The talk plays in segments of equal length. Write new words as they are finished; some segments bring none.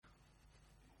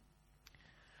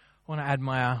I want to add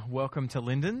my welcome to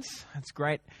Lyndon's. It's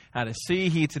great to see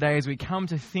you here today as we come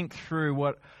to think through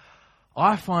what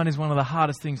I find is one of the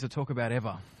hardest things to talk about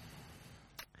ever.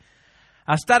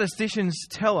 Our statisticians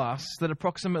tell us that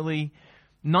approximately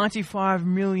 95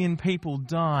 million people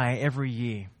die every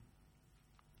year.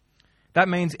 That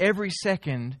means every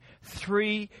second,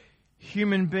 3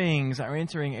 human beings are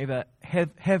entering either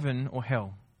heaven or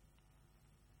hell.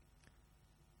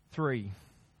 3,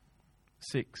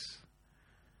 6,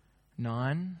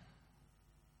 9,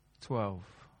 12,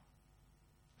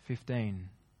 15,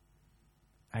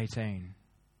 18,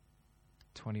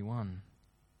 21.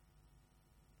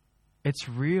 It's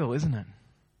real, isn't it?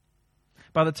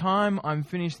 By the time I'm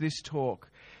finished this talk,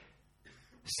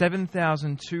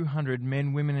 7,200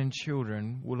 men, women and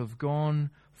children will have gone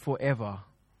forever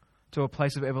to a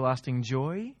place of everlasting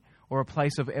joy or a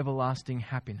place of everlasting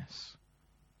happiness.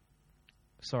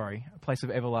 Sorry, a place of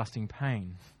everlasting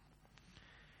pain.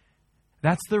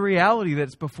 That's the reality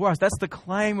that's before us. That's the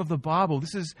claim of the Bible.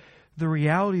 This is the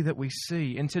reality that we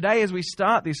see. And today, as we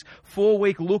start this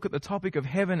 4-week look at the topic of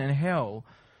heaven and hell,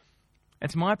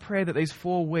 it's my prayer that these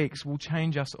 4 weeks will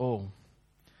change us all.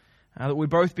 That we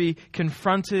both be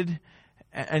confronted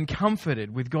and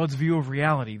comforted with God's view of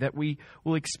reality. That we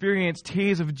will experience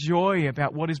tears of joy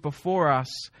about what is before us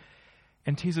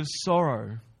and tears of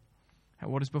sorrow at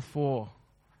what is before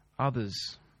others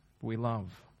we love.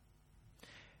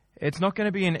 It's not going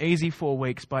to be an easy 4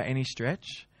 weeks by any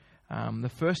stretch.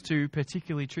 The first 2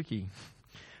 particularly tricky.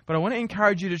 But I want to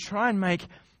encourage you to try and make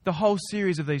the whole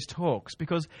series of these talks,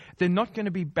 because they're not going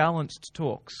to be balanced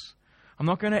talks. I'm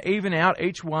not going to even out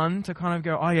each one to kind of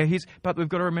go, oh yeah, but we've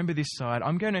got to remember this side.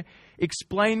 I'm going to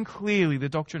explain clearly the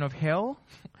doctrine of hell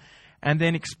and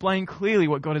then explain clearly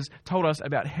what God has told us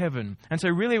about heaven. And so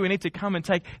really we need to come and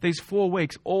take these 4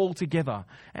 weeks all together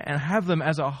and have them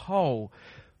as a whole.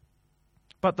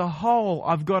 But the whole,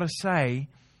 I've got to say,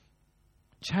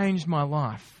 changed my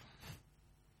life.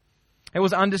 It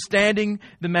was understanding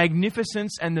the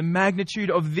magnificence and the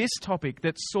magnitude of this topic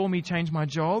that saw me change my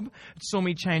job, saw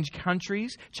me change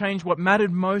countries, change what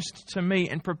mattered most to me,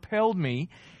 and propelled me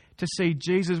to see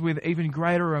Jesus with even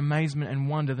greater amazement and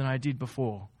wonder than I did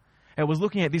before. It was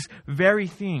looking at this very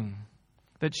thing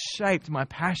that shaped my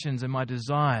passions and my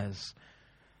desires.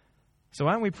 So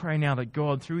why don't we pray now that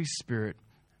God, through His Spirit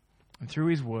and through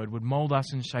His Word, would mold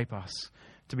us and shape us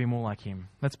to be more like Him.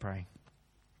 Let's pray.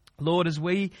 Lord, as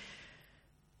we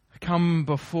come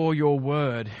before your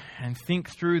word and think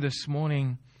through this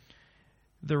morning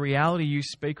the reality you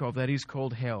speak of that is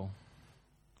called hell,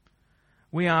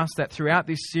 we ask that throughout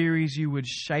this series you would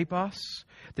shape us,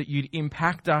 that you'd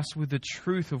impact us with the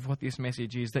truth of what this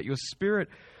message is, that your Spirit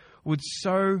would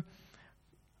so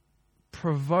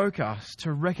provoke us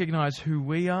to recognize who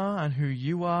we are and who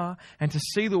you are, and to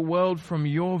see the world from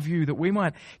your view, that we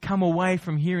might come away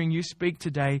from hearing you speak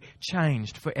today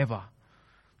changed forever.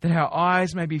 That our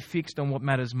eyes may be fixed on what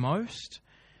matters most,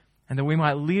 and that we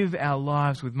might live our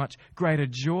lives with much greater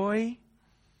joy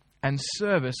and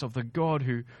service of the God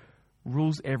who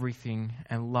rules everything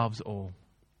and loves all.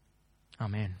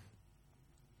 Amen.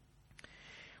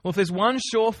 Well, if there's one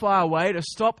surefire way to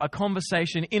stop a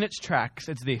conversation in its tracks,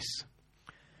 it's this.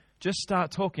 Just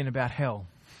start talking about hell.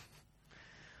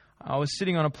 I was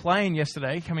sitting on a plane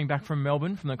yesterday, coming back from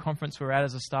Melbourne, from the conference we're at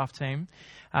as a staff team,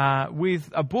 with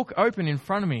a book open in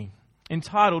front of me,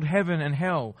 entitled Heaven and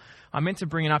Hell. I meant to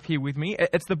bring it up here with me.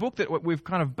 It's the book that we've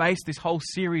kind of based this whole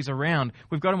series around.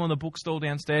 We've got them on the bookstall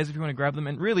downstairs if you want to grab them.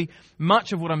 And really,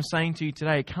 much of what I'm saying to you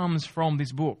today comes from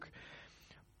this book.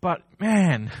 But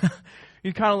man,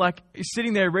 you're kind of like you're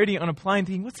sitting there reading it on a plane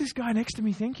thinking, what's this guy next to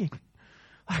me thinking?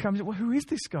 Like, well, who is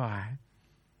this guy?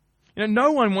 You know,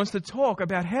 no one wants to talk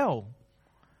about hell.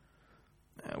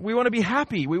 We want to be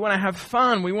happy. We want to have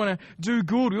fun. We want to do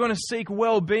good. We want to seek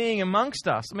well-being amongst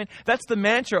us. I mean, that's the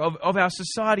mantra of our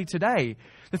society today.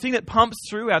 The thing that pumps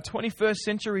through our 21st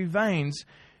century veins,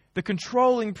 the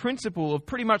controlling principle of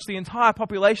pretty much the entire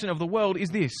population of the world is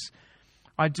this.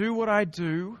 I do what I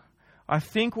do. I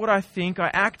think what I think. I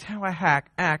act how I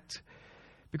act.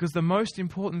 Because the most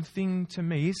important thing to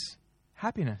me is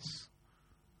happiness.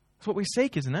 That's what we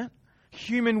seek, isn't it?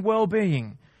 Human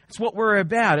well-being. It's what we're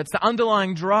about. It's the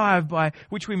underlying drive by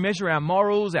which we measure our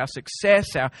morals, our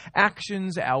success, our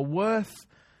actions, our worth.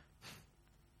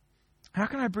 How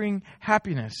can I bring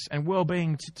happiness and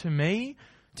well-being to me,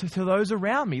 to those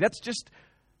around me? That's just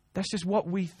what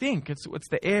we think. It's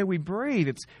the air we breathe.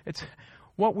 It's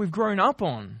what we've grown up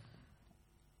on.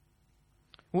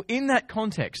 Well, in that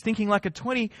context, thinking like a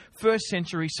 21st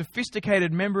century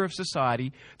sophisticated member of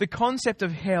society, the concept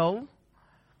of hell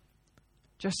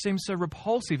just seems so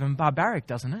repulsive and barbaric,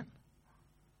 doesn't it?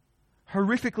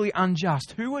 horrifically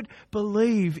unjust. Who would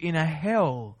believe in a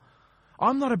hell?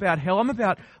 I'm not about hell. I'm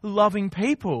about loving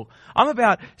people. I'm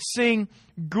about seeing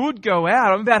good go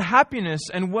out. I'm about happiness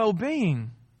and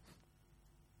well-being.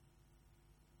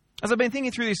 As I've been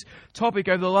thinking through this topic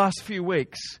over the last few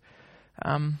weeks,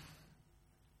 I've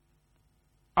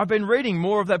been reading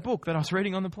more of that book that I was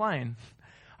reading on the plane.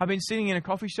 I've been sitting in a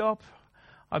coffee shop.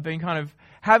 I've been kind of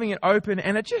having it open,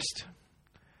 and it just,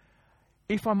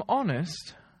 if I'm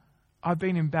honest, I've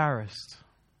been embarrassed.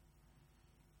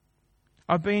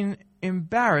 I've been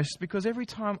embarrassed because every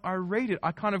time I read it,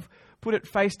 I kind of put it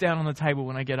face down on the table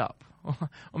when I get up.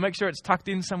 Or make sure it's tucked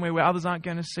in somewhere where others aren't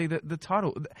going to see the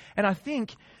title. And I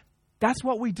think that's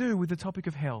what we do with the topic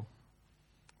of hell.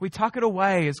 We tuck it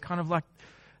away as kind of like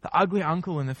the ugly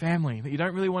uncle in the family that you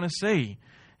don't really want to see.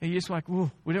 And you're just like,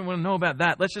 we don't want to know about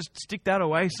that. Let's just stick that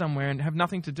away somewhere and have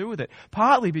nothing to do with it.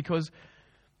 Partly because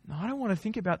I don't want to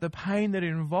think about the pain that it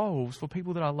involves for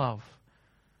people that I love.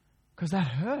 Because that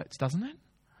hurts, doesn't it?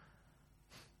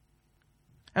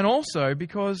 And also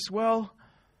because,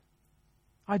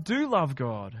 I do love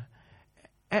God.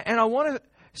 And I want to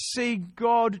see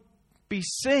God be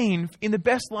seen in the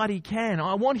best light He can.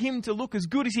 I want Him to look as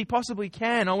good as He possibly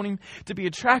can. I want Him to be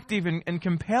attractive and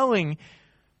compelling.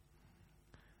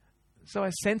 So I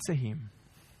censor Him.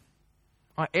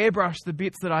 I airbrush the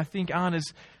bits that I think aren't as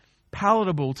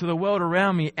palatable to the world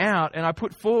around me out, and I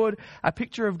put forward a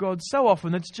picture of God so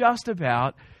often that's just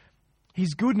about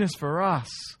His goodness for us,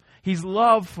 His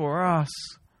love for us.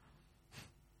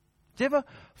 Do you ever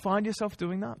find yourself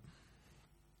doing that?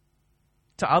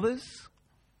 To others?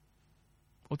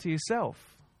 Or to yourself?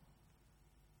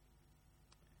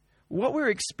 What we're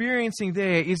experiencing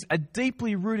there is a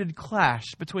deeply rooted clash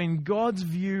between God's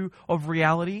view of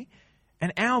reality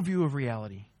and our view of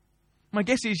reality. My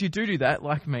guess is you do that,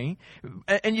 like me.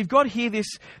 And you've got here this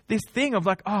thing of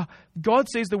like, God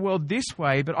sees the world this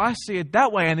way, but I see it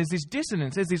that way. And there's this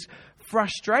dissonance, there's this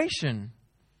frustration.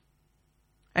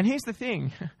 And here's the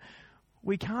thing.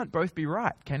 We can't both be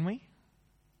right, can we?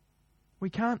 We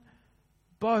can't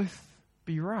both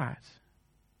be right.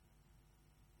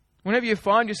 Whenever you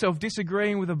find yourself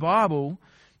disagreeing with the Bible,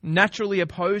 naturally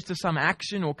opposed to some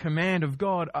action or command of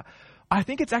God, I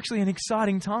think it's actually an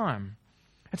exciting time.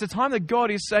 It's a time that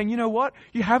God is saying, you know what?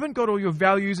 You haven't got all your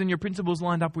values and your principles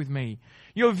lined up with me.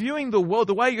 You're viewing the world,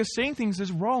 the way you're seeing things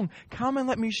is wrong. Come and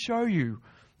let me show you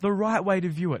the right way to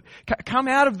view it. Come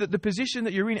out of the position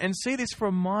that you're in and see this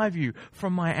from my view,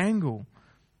 from my angle,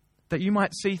 that you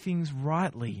might see things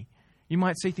rightly. You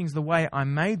might see things the way I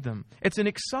made them. It's an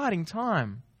exciting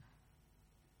time.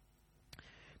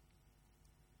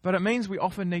 But it means we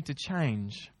often need to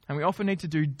change, and we often need to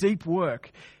do deep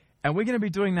work. And we're going to be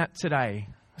doing that today.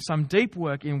 Some deep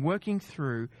work in working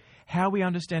through how we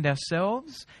understand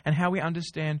ourselves and how we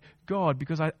understand God,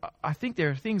 because I think there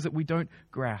are things that we don't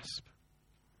grasp.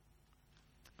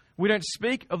 We don't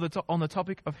speak on the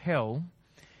topic of hell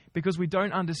because we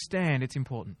don't understand its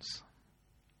importance.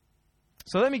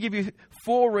 So let me give you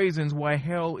 4 reasons why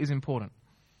hell is important.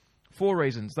 4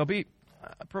 reasons. There'll be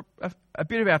a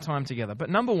bit of our time together. But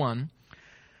number 1,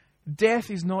 death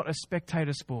is not a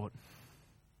spectator sport.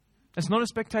 It's not a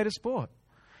spectator sport.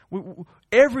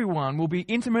 Everyone will be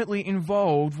intimately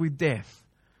involved with death.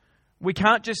 We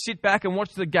can't just sit back and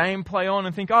watch the game play on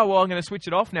and think, I'm going to switch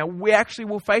it off now. We actually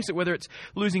will face it, whether it's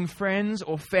losing friends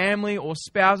or family or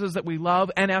spouses that we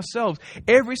love and ourselves.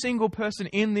 Every single person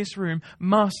in this room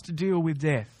must deal with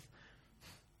death.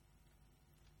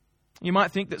 You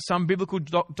might think that some biblical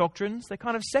doctrines, they're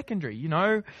kind of secondary,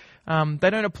 they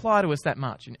don't apply to us that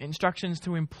much. Instructions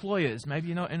to employers, maybe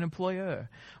you're not an employer.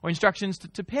 Or instructions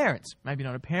to parents, maybe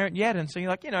you're not a parent yet. And so you're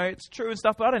like, it's true and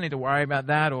stuff, but I don't need to worry about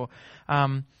that. Or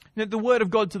the word of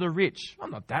God to the rich.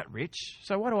 I'm not that rich,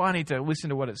 so why do I need to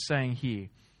listen to what it's saying here?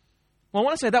 Well, I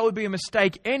want to say that would be a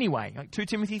mistake anyway. Like 2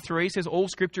 Timothy 3 says all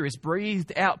Scripture is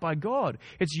breathed out by God.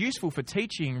 It's useful for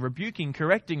teaching, rebuking,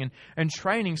 correcting, and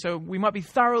training, so we might be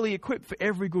thoroughly equipped for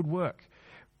every good work.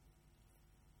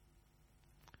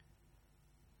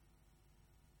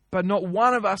 But not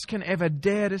one of us can ever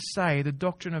dare to say the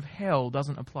doctrine of hell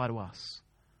doesn't apply to us.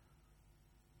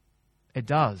 It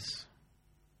does.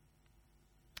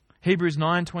 Hebrews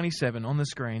 9:27 on the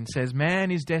screen says,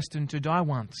 man is destined to die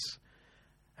once,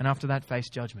 and after that face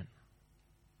judgment.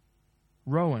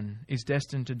 Rowan is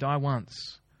destined to die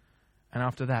once, and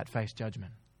after that face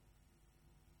judgment.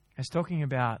 It's talking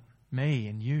about me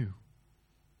and you.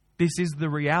 This is the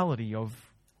reality of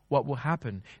what will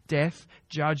happen. Death,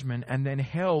 judgment, and then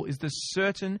hell is the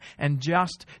certain and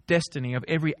just destiny of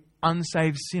every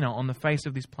unsaved sinner on the face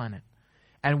of this planet.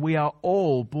 And we are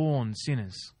all born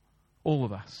sinners. All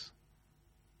of us.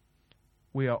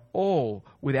 we are all,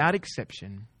 without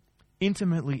exception,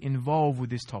 intimately involved with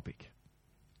this topic.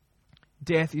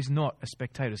 Death is not a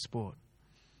spectator sport.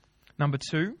 Number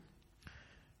 2,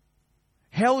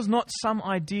 hell is not some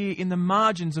idea in the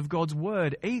margins of God's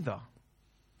word either.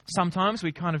 Sometimes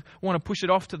we kind of want to push it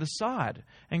off to the side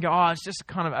and go, it's just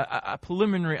kind of a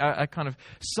preliminary, a kind of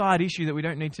side issue that we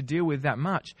don't need to deal with that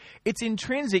much. It's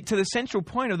intrinsic to the central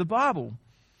point of the Bible.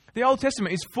 The Old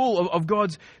Testament is full of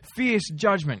God's fierce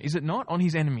judgment, is it not, on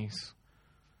his enemies?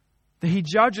 That he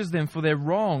judges them for their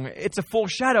wrong. It's a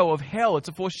foreshadow of hell. It's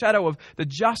a foreshadow of the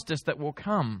justice that will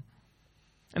come.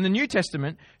 And the New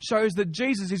Testament shows that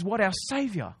Jesus is what? Our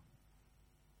Savior.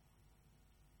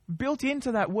 Built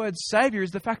into that word Savior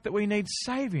is the fact that we need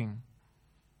saving.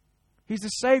 He's the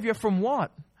Savior from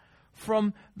what?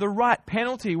 From the right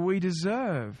penalty we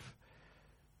deserve.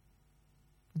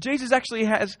 Jesus actually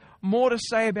has more to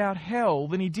say about hell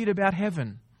than he did about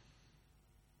heaven.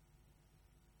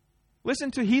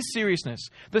 Listen to his seriousness,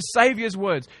 the Saviour's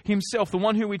words, himself, the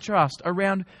one who we trust,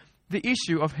 around the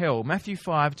issue of hell. Matthew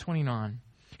 5:29.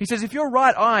 He says, if your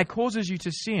right eye causes you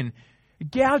to sin,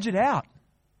 gouge it out.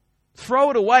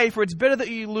 Throw it away, for it's better that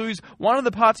you lose one of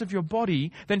the parts of your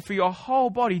body than for your whole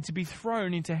body to be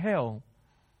thrown into hell.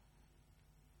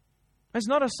 It's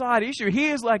not a side issue. He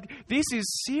is like, this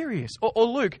is serious. Or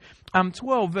Luke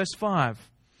 12, verse 5.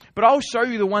 But I'll show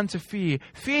you the one to fear.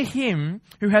 Fear him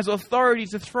who has authority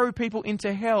to throw people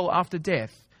into hell after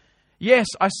death. Yes,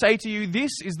 I say to you,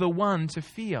 this is the one to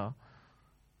fear.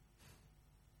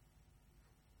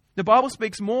 The Bible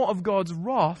speaks more of God's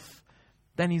wrath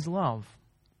than his love.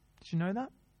 Did you know that?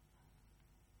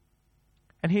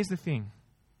 And here's the thing.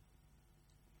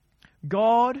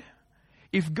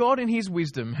 If God in his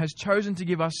wisdom has chosen to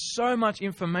give us so much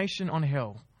information on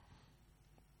hell,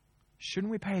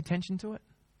 shouldn't we pay attention to it?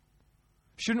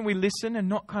 Shouldn't we listen and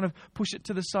not kind of push it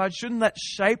to the side? Shouldn't that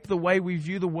shape the way we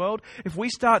view the world? If we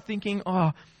start thinking,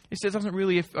 this doesn't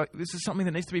really, this is something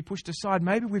that needs to be pushed aside,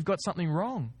 maybe we've got something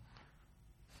wrong.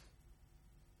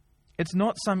 It's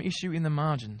not some issue in the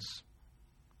margins.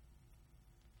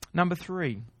 Number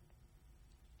 3,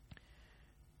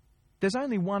 there's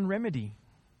only one remedy.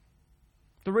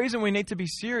 The reason we need to be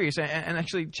serious and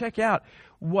actually check out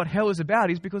what hell is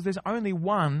about is because there's only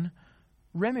one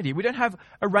remedy. We don't have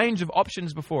a range of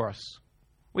options before us.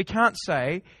 We can't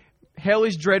say, hell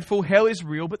is dreadful, hell is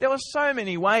real, but there are so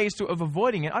many ways of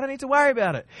avoiding it. I don't need to worry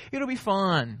about it. It'll be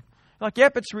fine. Like,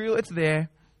 yep, it's real, it's there.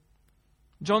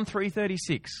 John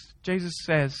 3:36, Jesus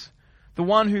says, the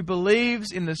one who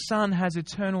believes in the Son has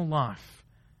eternal life,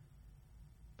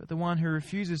 but the one who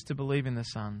refuses to believe in the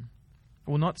Son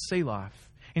will not see life.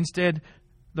 Instead,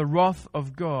 the wrath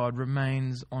of God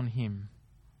remains on him.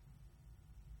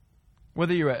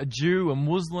 Whether you're a Jew, a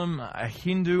Muslim, a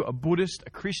Hindu, a Buddhist, a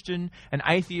Christian, an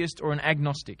atheist, or an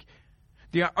agnostic,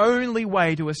 the only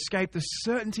way to escape the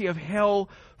certainty of hell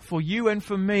for you and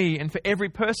for me and for every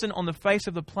person on the face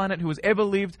of the planet who has ever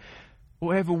lived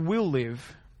or ever will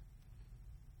live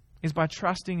is by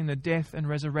trusting in the death and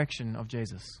resurrection of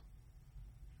Jesus.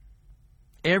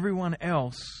 Everyone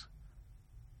else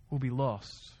will be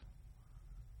lost.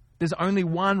 There's only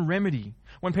one remedy.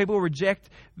 When people reject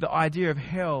the idea of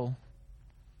hell,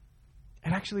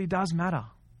 it actually does matter.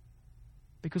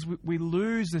 Because we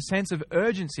lose the sense of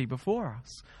urgency before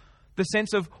us. The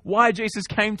sense of why Jesus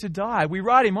came to die. We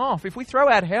write him off. If we throw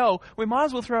out hell, we might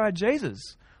as well throw out Jesus.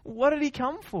 What did he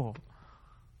come for?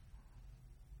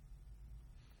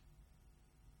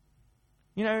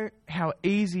 You know how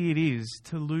easy it is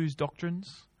to lose doctrines?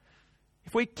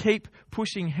 If we keep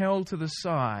pushing hell to the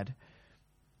side,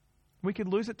 we could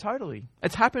lose it totally.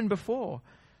 It's happened before.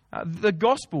 The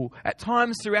gospel, at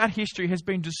times throughout history, has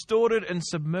been distorted and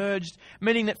submerged,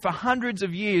 meaning that for hundreds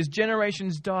of years,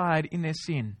 generations died in their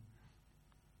sin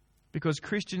because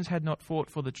Christians had not fought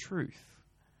for the truth.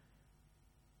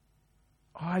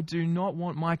 I do not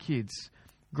want my kids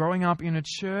growing up in a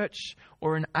church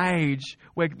or an age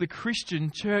where the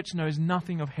Christian church knows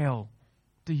nothing of hell.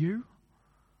 Do you?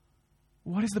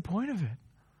 What is the point of it?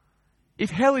 If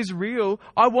hell is real,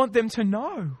 I want them to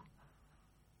know.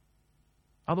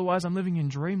 Otherwise, I'm living in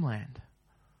dreamland.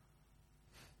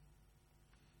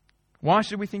 Why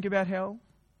should we think about hell?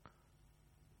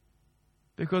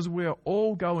 Because we're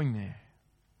all going there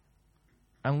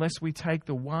unless we take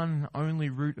the one only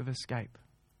route of escape.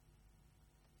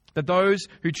 That those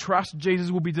who trust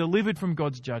Jesus will be delivered from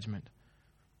God's judgment.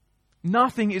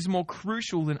 Nothing is more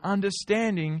crucial than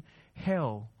understanding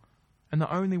hell and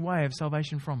the only way of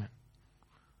salvation from it.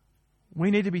 We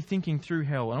need to be thinking through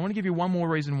hell. And I want to give you one more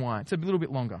reason why. It's a little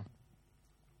bit longer.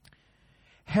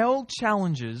 Hell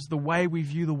challenges the way we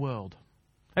view the world.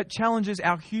 It challenges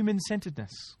our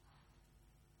human-centeredness.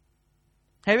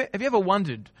 Have you ever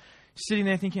wondered, sitting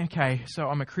there thinking, okay, so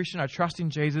I'm a Christian, I trust in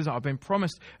Jesus, I've been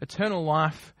promised eternal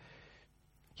life,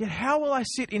 yet how will I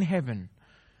sit in heaven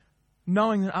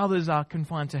knowing that others are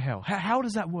confined to hell? How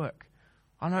does that work?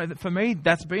 I know that for me,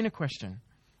 that's been a question.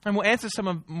 And we'll answer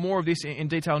more of this in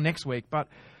detail next week, but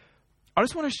I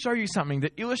just want to show you something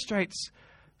that illustrates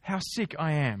how sick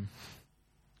I am,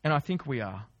 and I think we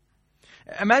are.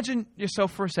 Imagine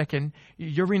yourself for a second,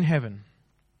 you're in heaven.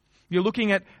 You're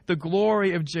looking at the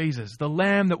glory of Jesus, the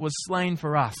Lamb that was slain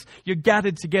for us. You're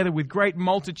gathered together with great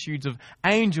multitudes of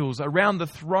angels around the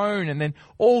throne, and then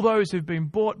all those who've been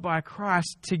bought by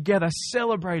Christ together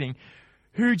celebrating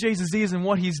who Jesus is and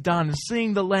what He's done,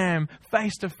 seeing the Lamb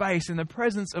face to face in the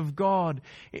presence of God,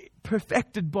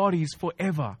 perfected bodies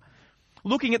forever.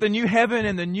 Looking at the new heaven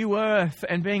and the new earth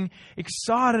and being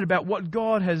excited about what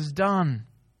God has done.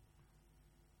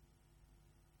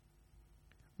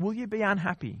 Will you be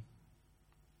unhappy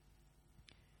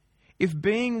if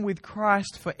being with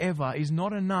Christ forever is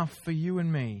not enough for you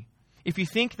and me? If you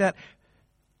think that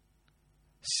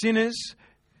sinners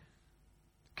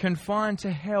confined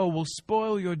to hell will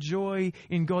spoil your joy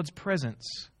in God's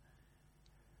presence,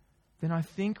 then I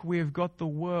think we have got the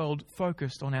world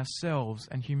focused on ourselves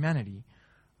and humanity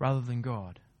rather than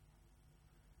God.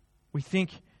 We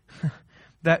think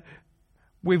that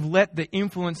we've let the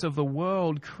influence of the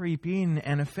world creep in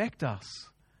and affect us.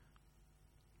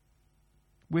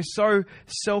 We're so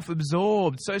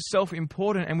self-absorbed, so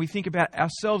self-important, and we think about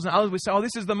ourselves and others. We say, oh,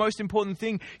 this is the most important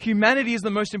thing. Humanity is the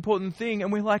most important thing.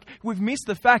 And we're like, we've missed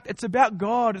the fact it's about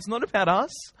God. It's not about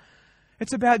us.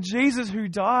 It's about Jesus who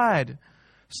died.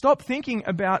 Stop thinking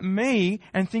about me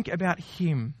and think about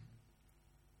Him.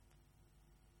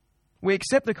 We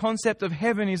accept the concept of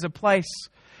heaven is a place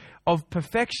of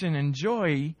perfection and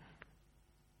joy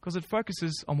because it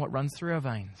focuses on what runs through our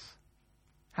veins.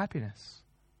 Happiness,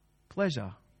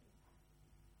 pleasure.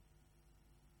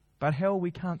 But hell we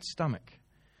can't stomach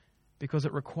because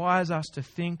it requires us to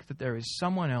think that there is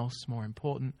someone else more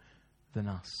important than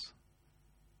us.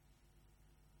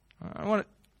 I want to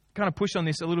kind of push on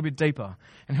this a little bit deeper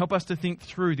and help us to think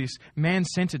through this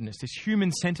man-centeredness, this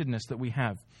human-centeredness that we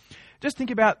have. Just think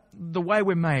about the way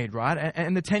we're made, right?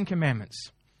 And the Ten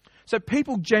Commandments. So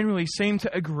people generally seem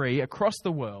to agree across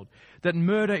the world that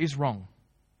murder is wrong.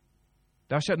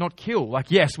 Thou shalt not kill.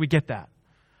 Like, yes, we get that.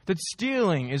 That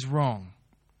stealing is wrong.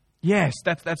 Yes,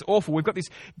 that's awful. We've got this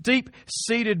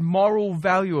deep-seated moral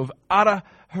value of utter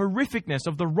horrificness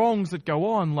of the wrongs that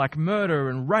go on, like murder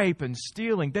and rape and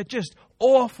stealing. They're just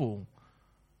awful.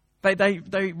 They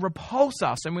repulse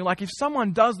us, and we're like, if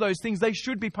someone does those things, they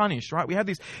should be punished, right? We have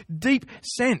this deep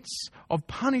sense of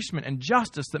punishment and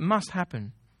justice that must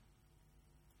happen.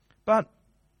 But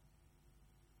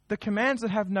the commands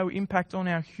that have no impact on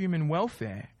our human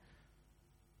welfare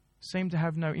seem to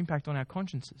have no impact on our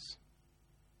consciences.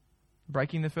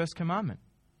 Breaking the first commandment,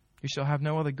 you shall have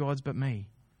no other gods but me.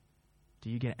 Do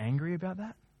you get angry about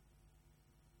that?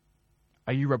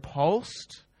 Are you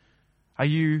repulsed? Are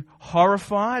you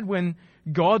horrified when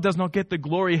God does not get the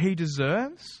glory He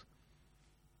deserves?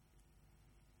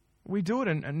 We do it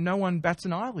and no one bats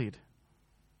an eyelid.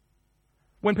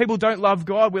 When people don't love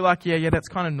God, we're like, yeah, that's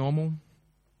kind of normal.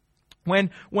 When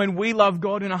we love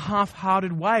God in a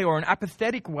half-hearted way or an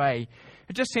apathetic way,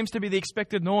 it just seems to be the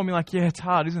expected norm. You're like, yeah, it's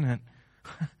hard, isn't it?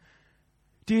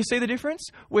 Do you see the difference?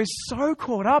 We're so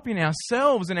caught up in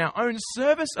ourselves and our own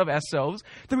service of ourselves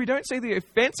that we don't see the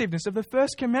offensiveness of the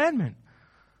first commandment,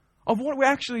 of what we're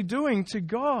actually doing to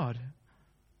God.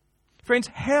 Friends,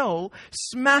 hell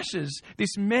smashes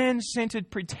this man-centered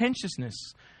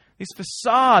pretentiousness, this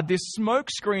facade, this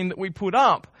smokescreen that we put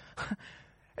up.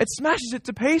 It smashes it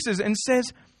to pieces and says,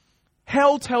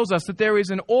 hell tells us that there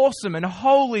is an awesome and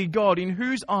holy God in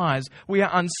whose eyes we are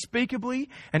unspeakably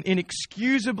and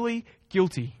inexcusably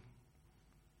guilty.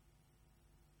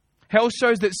 Hell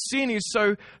shows that sin is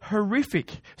so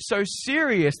horrific, so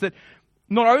serious, that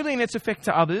not only in its effect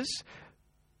to others,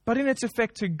 but in its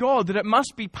effect to God, that it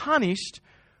must be punished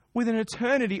with an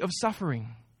eternity of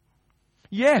suffering.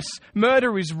 Yes,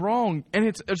 murder is wrong, and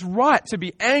it's right to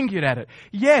be angered at it.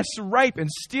 Yes, rape and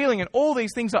stealing and all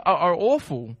these things are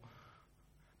awful.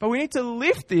 But we need to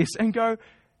lift this and go,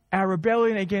 our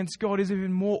rebellion against God is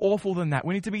even more awful than that.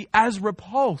 We need to be as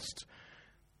repulsed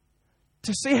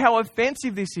to see how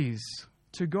offensive this is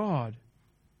to God.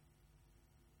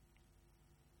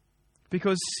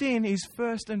 Because sin is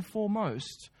first and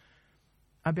foremost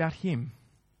about Him.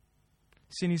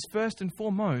 Sin is first and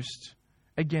foremost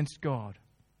against God.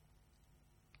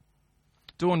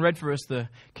 Dawn read for us the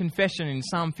confession in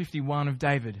Psalm 51 of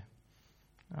David.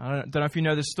 I don't know if you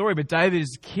know the story, but David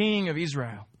is king of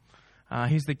Israel.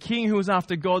 He's the king who was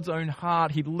after God's own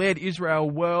heart. He'd led Israel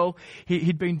well.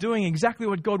 He'd been doing exactly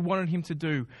what God wanted him to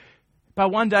do.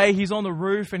 But one day he's on the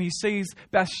roof and he sees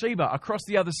Bathsheba across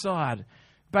the other side,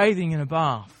 bathing in a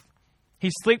bath.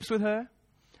 He sleeps with her.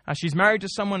 She's married to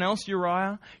someone else,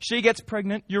 Uriah. She gets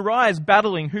pregnant. Uriah is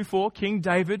battling, who for? King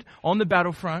David on the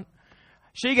battlefront.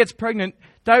 She gets pregnant.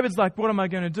 David's like, what am I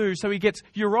going to do? So he gets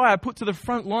Uriah put to the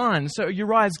front line. So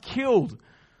Uriah's killed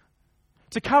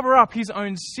to cover up his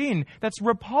own sin. That's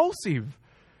repulsive.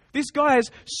 This guy has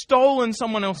stolen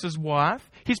someone else's wife.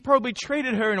 He's probably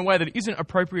treated her in a way that isn't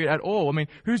appropriate at all. I mean,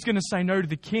 who's going to say no to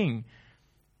the king?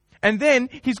 And then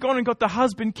he's gone and got the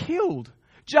husband killed,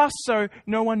 just so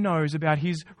no one knows about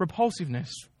his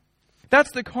repulsiveness.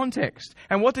 That's the context.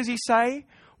 And what does he say?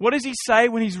 What does he say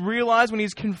when he's realized, when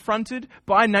he's confronted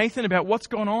by Nathan about what's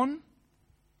gone on?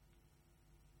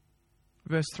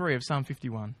 Verse 3 of Psalm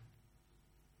 51.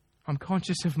 I'm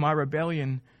conscious of my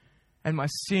rebellion, and my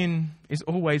sin is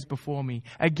always before me.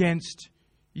 Against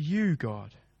you,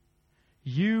 God,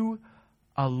 you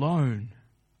alone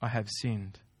I have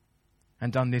sinned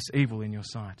and done this evil in your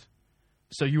sight.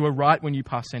 So you are right when you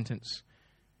pass sentence.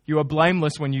 You are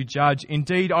blameless when you judge.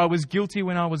 Indeed, I was guilty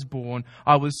when I was born.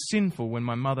 I was sinful when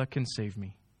my mother conceived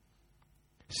me.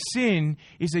 Sin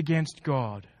is against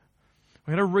God.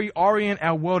 We're going to reorient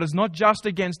our world as not just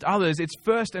against others. It's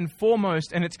first and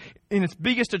foremost, and it's in its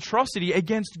biggest atrocity,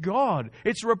 against God.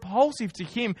 It's repulsive to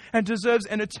Him and deserves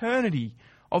an eternity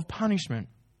of punishment.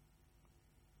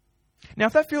 Now,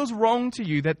 if that feels wrong to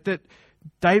you, that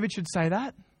David should say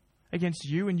that, against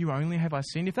you and you only have I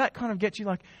sinned, if that kind of gets you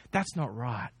like, that's not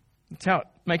right. That's how it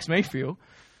makes me feel.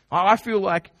 I feel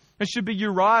like it should be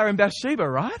Uriah and Bathsheba,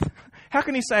 right? How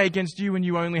can he say against you and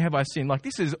you only have I sinned? Like,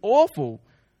 this is awful.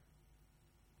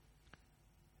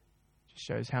 Just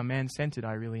shows how man-centered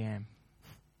I really am.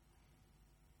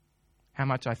 How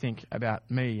much I think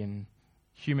about me and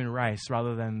human race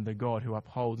rather than the God who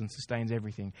upholds and sustains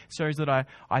everything. It shows that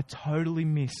I totally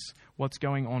miss what's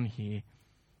going on here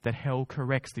that hell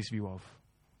corrects this view of.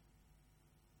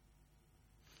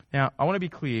 Now, I want to be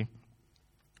clear.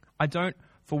 I don't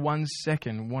for 1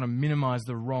 second want to minimize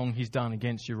the wrong he's done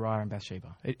against Uriah and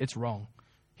Bathsheba. It's wrong.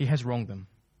 He has wronged them.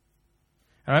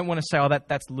 I don't want to say, oh,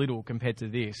 that's little compared to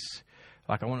this.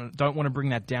 Like, don't want to bring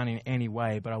that down in any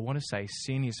way, but I want to say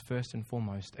sin is first and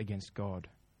foremost against God.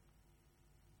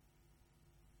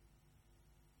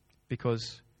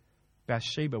 Because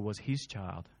Bathsheba was his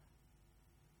child.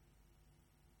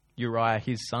 Uriah,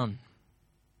 his son.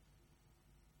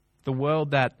 The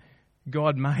world that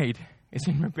God made is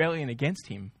in rebellion against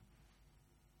him.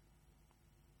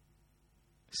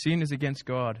 Sin is against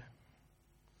God.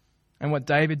 And what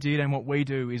David did and what we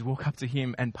do is walk up to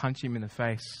him and punch him in the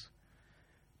face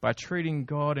by treating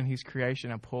God and his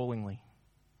creation appallingly.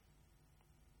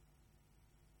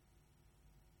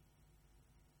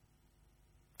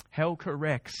 Hell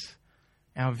corrects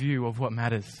our view of what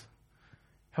matters.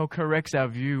 Hell corrects our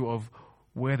view of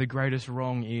where the greatest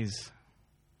wrong is.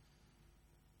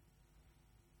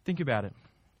 Think about it.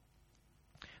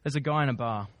 There's a guy in a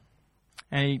bar,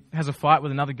 and he has a fight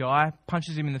with another guy,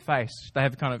 punches him in the face. They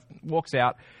have walks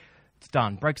out, it's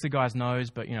done. Breaks the guy's nose,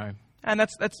 but and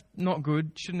that's not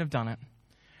good. Shouldn't have done it.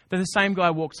 Then the same guy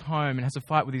walks home and has a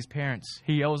fight with his parents.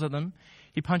 He yells at them.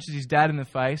 He punches his dad in the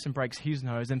face and breaks his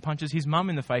nose, and punches his mum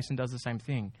in the face and does the same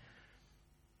thing.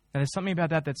 Now, there's something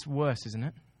about that that's worse, isn't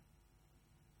it?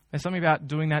 There's something about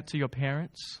doing that to your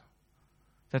parents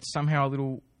that's somehow a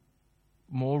little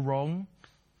more wrong.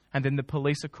 And then the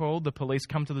police are called. The police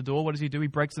come to the door. What does he do? He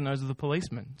breaks the nose of the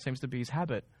policeman. Seems to be his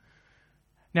habit.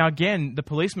 Now, again, the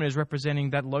policeman is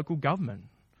representing that local government.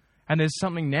 And there's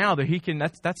something now that he can,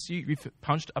 that's you've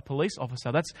punched a police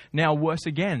officer. That's now worse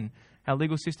again. Our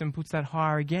legal system puts that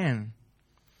higher again.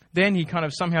 Then he kind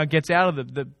of somehow gets out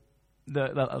of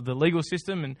the legal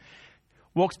system and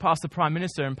walks past the Prime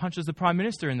Minister and punches the Prime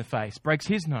Minister in the face, breaks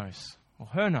his nose or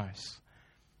her nose.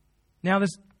 Now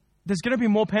there's going to be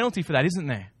more penalty for that, isn't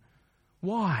there?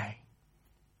 Why?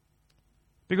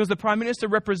 Because the Prime Minister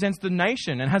represents the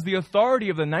nation and has the authority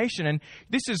of the nation, and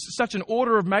this is such an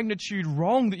order of magnitude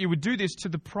wrong that you would do this to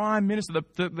the Prime Minister,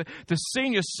 the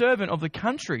senior servant of the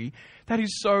country. That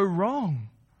is so wrong.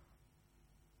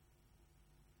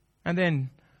 And then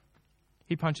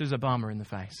he punches Obama in the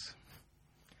face.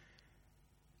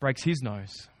 Breaks his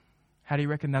nose. How do you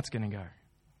reckon that's going to go?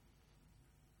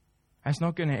 That's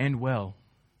not going to end well.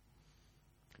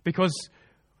 Because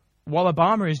while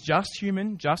Obama is just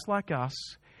human, just like us,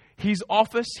 his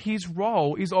office, his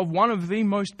role is of one of the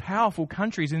most powerful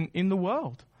countries in the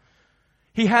world.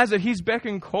 He has at his beck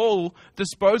and call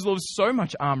disposal of so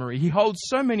much armory. He holds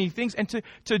so many things. And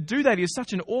to do that is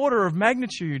such an order of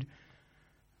magnitude.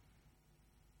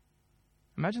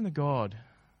 Imagine the God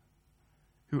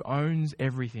who owns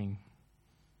everything,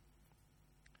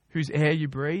 whose air you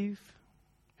breathe,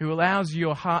 who allows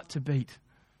your heart to beat,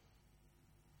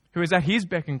 who is at his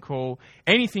beck and call,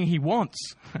 anything he wants,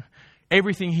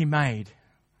 everything he made.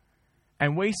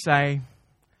 And we say,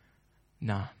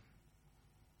 nah,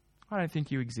 I don't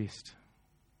think you exist.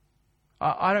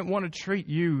 I don't want to treat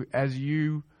you as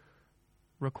you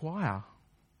require.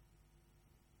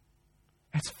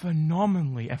 It's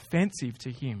phenomenally offensive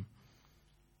to him.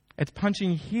 It's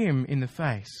punching him in the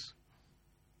face.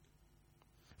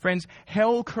 Friends,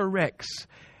 hell corrects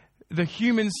the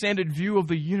human-centered view of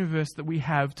the universe that we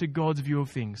have to God's view of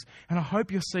things. And I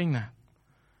hope you're seeing that.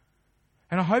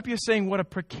 And I hope you're seeing what a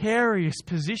precarious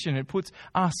position it puts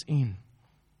us in.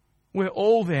 We're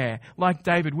all there, like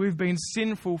David. We've been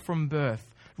sinful from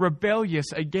birth,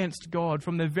 rebellious against God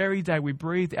from the very day we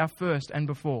breathed our first and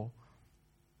before.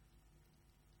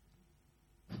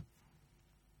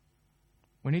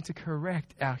 We need to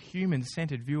correct our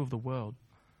human-centered view of the world.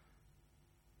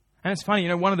 And it's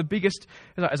funny, one of the biggest,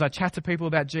 as I chat to people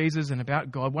about Jesus and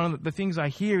about God, one of the things I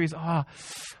hear is, I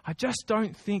just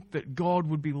don't think that God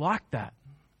would be like that.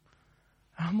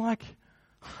 And I'm like,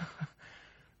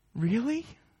 really?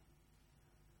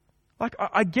 Like,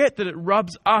 I get that it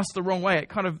rubs us the wrong way. It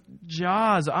kind of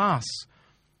jars us.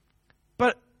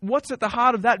 But what's at the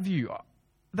heart of that view?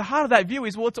 The heart of that view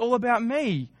is, it's all about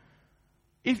me.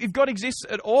 If God exists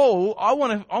at all, I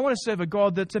want to serve a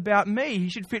God that's about me. He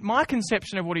should fit my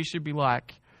conception of what he should be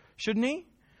like, shouldn't he?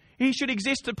 He should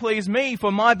exist to please me,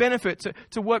 for my benefit,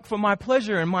 to work for my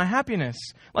pleasure and my happiness.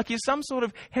 Like he's some sort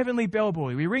of heavenly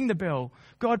bellboy. We ring the bell.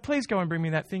 God, please go and bring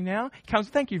me that thing now. He comes,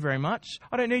 thank you very much.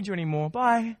 I don't need you anymore.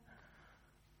 Bye.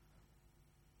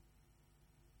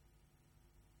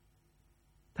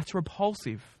 That's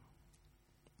repulsive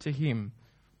to him.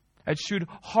 It should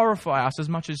horrify us as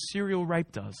much as serial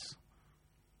rape does.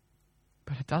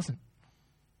 But it doesn't.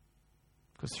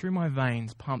 Because through my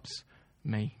veins pumps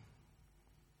me.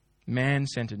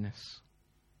 Man-centeredness.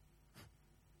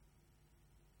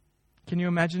 Can you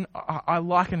imagine? I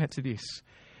liken it to this.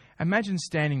 Imagine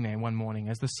standing there one morning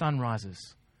as the sun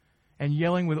rises and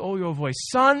yelling with all your voice,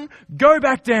 "Sun, go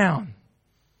back down.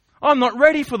 I'm not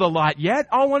ready for the light yet.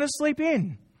 I want to sleep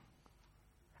in."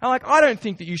 And I don't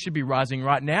think that you should be rising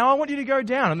right now. I want you to go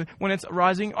down. And when it's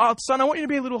rising, sun, I want you to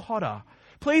be a little hotter.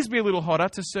 Please be a little hotter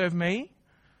to serve me.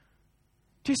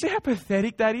 Do you see how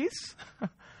pathetic that is?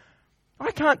 I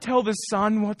can't tell the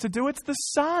sun what to do. It's the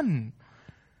sun.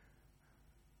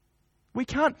 We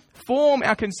can't form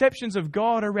our conceptions of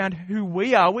God around who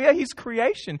we are. We are his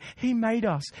creation. He made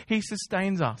us. He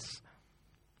sustains us.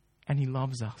 And he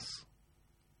loves us.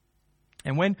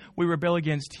 And when we rebel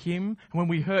against him, when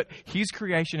we hurt his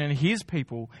creation and his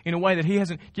people in a way that he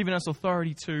hasn't given us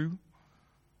authority to,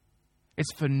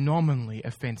 it's phenomenally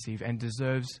offensive and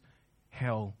deserves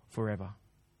hell forever.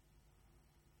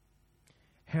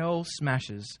 Hell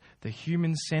smashes the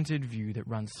human-centered view that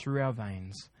runs through our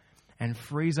veins and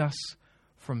frees us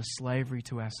from slavery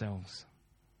to ourselves.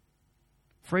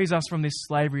 Frees us from this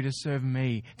slavery to serve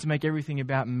me, to make everything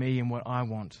about me and what I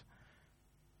want.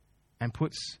 And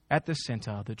puts at the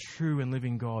center the true and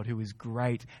living God who is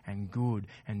great and good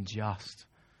and just,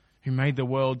 who made the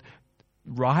world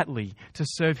rightly to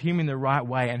serve him in the right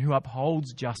way and who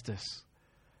upholds justice.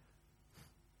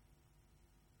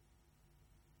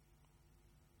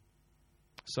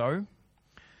 So,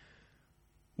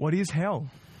 what is hell?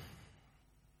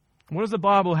 What does the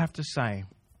Bible have to say?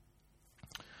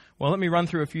 Well, let me run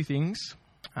through a few things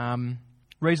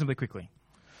reasonably quickly.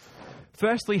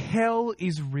 Firstly, hell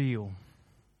is real.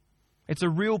 It's a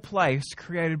real place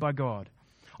created by God.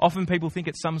 Often people think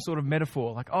it's some sort of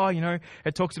metaphor, like,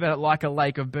 it talks about it like a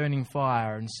lake of burning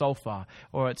fire and sulfur,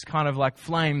 or it's kind of like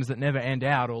flames that never end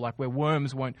out, or like where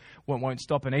worms won't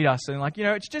stop and eat us, and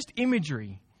it's just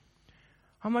imagery.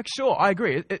 I'm like, sure, I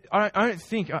agree. I don't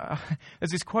think...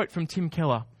 there's this quote from Tim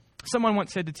Keller. Someone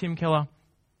once said to Tim Keller,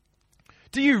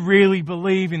 "Do you really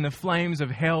believe in the flames of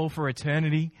hell for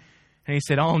eternity?" And he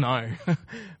said, "Oh no,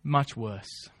 much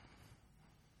worse."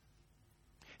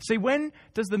 See, when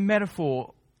does the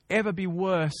metaphor ever be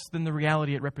worse than the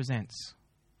reality it represents?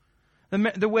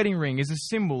 The wedding ring is a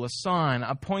symbol, a sign,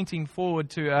 a pointing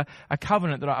forward to a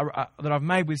covenant that I've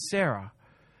made with Sarah.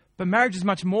 But marriage is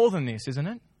much more than this, isn't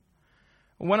it?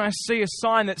 When I see a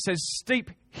sign that says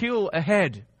steep hill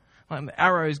ahead, like the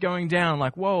arrows going down,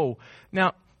 like, whoa.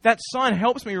 Now, that sign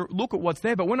helps me look at what's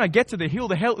there, but when I get to the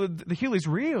hill is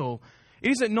real.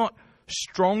 Is it not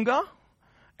stronger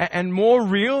and more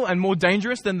real and more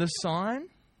dangerous than the sign?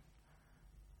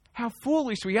 How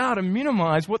foolish we are to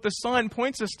minimize what the sign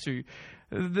points us to.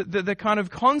 The kind of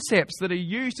concepts that are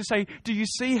used to say, do you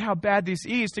see how bad this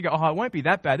is? To go, oh, it won't be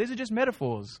that bad. These are just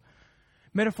metaphors.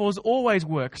 Metaphors always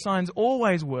work. Signs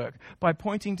always work by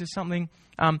pointing to something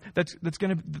that's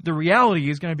going to, the reality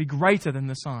is going to be greater than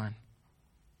the sign.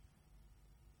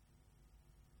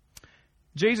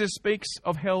 Jesus speaks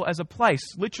of hell as a place.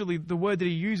 Literally, the word that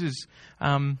he uses,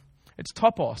 it's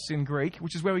topos in Greek,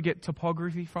 which is where we get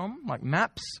topography from, like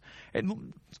maps. It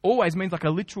always means like a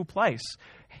literal place.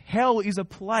 Hell is a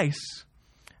place.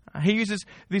 He uses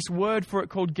this word for it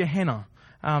called Gehenna.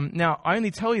 Now, I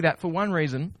only tell you that for one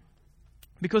reason,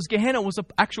 because Gehenna was an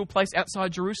actual place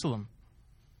outside Jerusalem.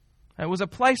 It was a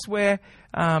place where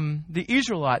the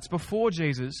Israelites, before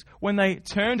Jesus, when they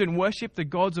turned and worshipped the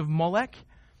gods of Molech,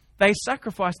 they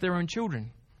sacrificed their own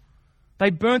children. They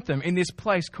burnt them in this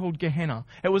place called Gehenna.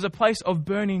 It was a place of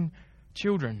burning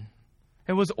children.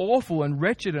 It was awful and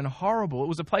wretched and horrible. It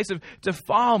was a place of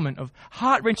defilement, of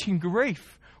heart-wrenching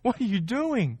grief. What are you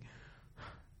doing?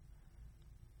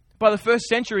 By the first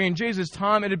century in Jesus'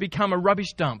 time, it had become a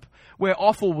rubbish dump where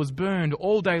offal was burned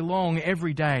all day long,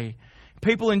 every day.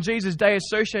 People in Jesus' day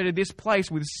associated this place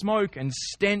with smoke and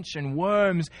stench and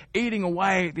worms eating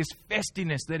away at this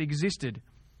festiness that existed.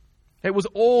 It was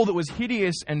all that was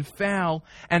hideous and foul,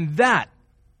 and that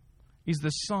is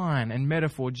the sign and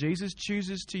metaphor Jesus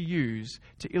chooses to use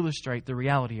to illustrate the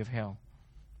reality of hell.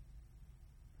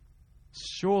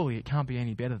 Surely it can't be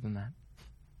any better than that.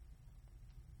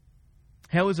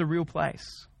 Hell is a real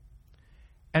place,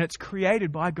 and it's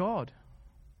created by God.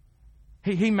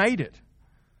 He made it.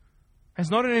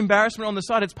 It's not an embarrassment on the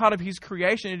side, it's part of His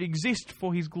creation. It exists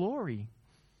for His glory.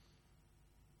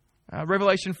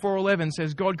 Revelation 4:11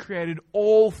 says God created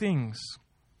all things.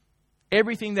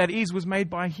 Everything that is was made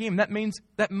by Him. That means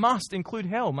that must include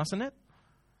hell, mustn't it?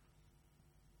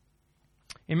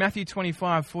 In Matthew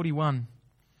 25:41,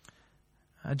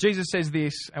 Jesus says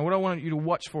this, and what I want you to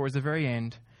watch for is the very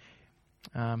end.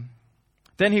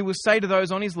 Then He will say to those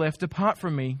on His left, "Depart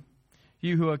from me,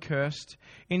 you who are cursed,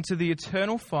 into the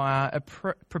eternal fire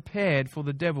prepared for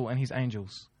the devil and his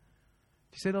angels."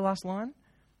 Do you see the last line?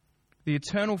 The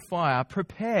eternal fire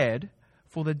prepared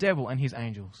for the devil and his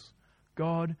angels.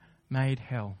 God made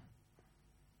hell.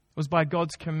 It was by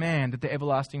God's command that the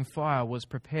everlasting fire was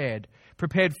prepared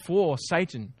for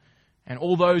Satan and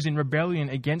all those in rebellion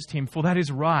against him, for that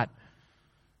is right.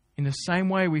 In the same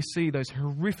way we see those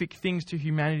horrific things to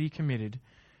humanity committed,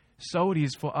 so it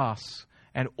is for us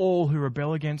and all who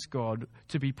rebel against God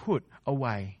to be put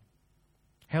away.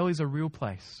 Hell is a real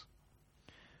place.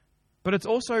 But it's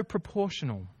also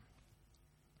proportional.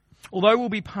 Although we'll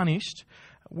be punished,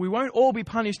 we won't all be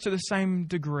punished to the same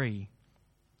degree.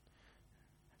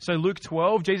 So Luke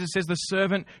 12, Jesus says the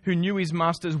servant who knew his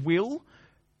master's will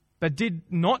but did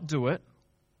not do it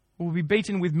will be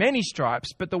beaten with many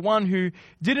stripes, but the one who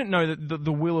didn't know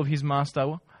the will of his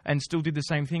master and still did the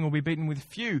same thing will be beaten with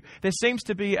few. There seems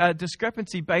to be a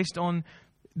discrepancy based on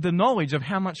the knowledge of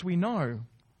how much we know.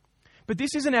 But this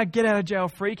isn't our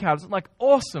get-out-of-jail-free card. It's like,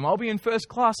 awesome, I'll be in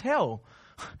first-class hell.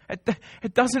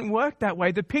 It doesn't work that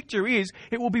way. The picture is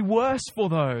it will be worse for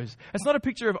those. It's not a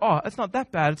picture of, oh, it's not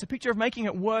that bad. It's a picture of making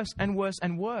it worse and worse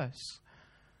and worse.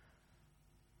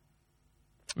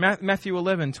 Matthew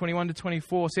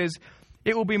 11:21-24 says,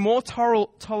 "It will be more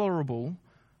tolerable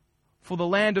for the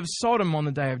land of Sodom on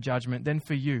the day of judgment than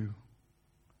for you."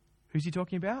 Who's he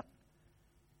talking about?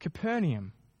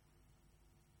 Capernaum.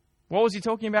 What was he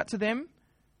talking about to them?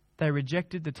 They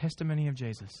rejected the testimony of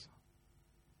Jesus.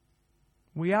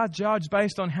 We are judged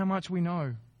based on how much we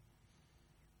know.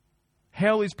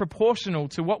 Hell is proportional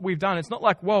to what we've done. It's not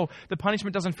like, whoa, the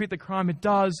punishment doesn't fit the crime. It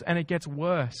does, and it gets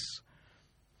worse.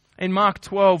 In Mark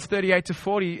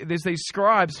 12:38-40, there's these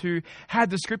scribes who had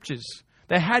the scriptures.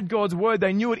 They had God's word.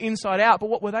 They knew it inside out. But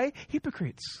what were they?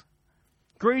 Hypocrites.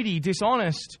 Greedy,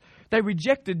 dishonest. They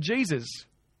rejected Jesus.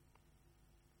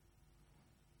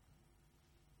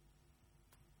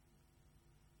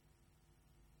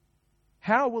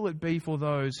 How will it be for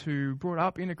those who brought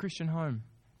up in a Christian home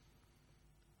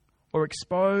or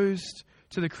exposed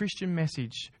to the Christian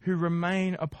message who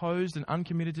remain opposed and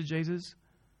uncommitted to Jesus?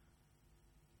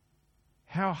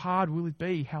 How hard will it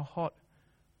be? How hot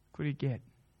could it get?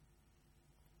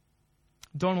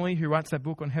 Donnelly, who writes that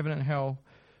book on heaven and hell,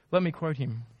 let me quote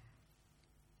him.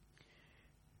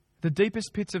 "The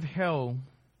deepest pits of hell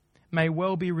may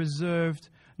well be reserved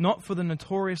not for the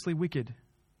notoriously wicked,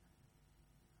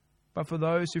 but for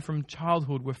those who from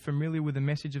childhood were familiar with the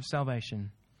message of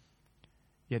salvation,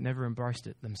 yet never embraced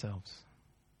it themselves."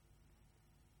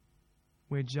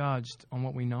 we're judged on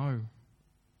what we know.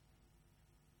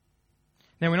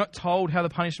 Now, we're not told how the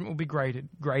punishment will be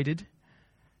graded.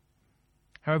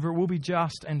 However, it will be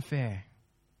just and fair.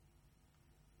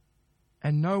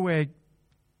 And nowhere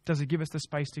does it give us the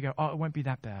space to go, oh, it won't be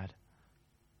that bad.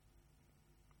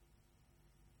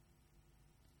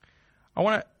 I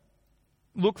want to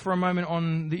look for a moment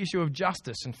on the issue of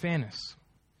justice and fairness.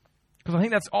 Because I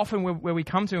think that's often where we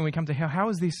come to when we come to how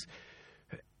is this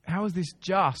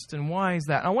just and why is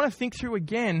that? And I want to think through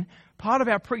again part of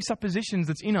our presuppositions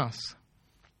that's in us.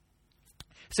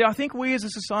 See, I think we as a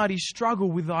society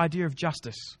struggle with the idea of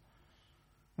justice.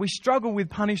 We struggle with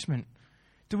punishment.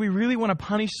 Do we really want to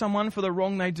punish someone for the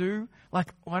wrong they do?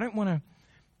 Like, well, I don't want to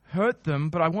hurt them,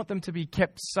 but I want them to be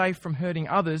kept safe from hurting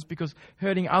others, because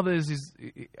hurting others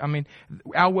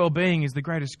our well-being is the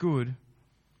greatest good.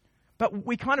 But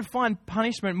we kind of find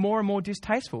punishment more and more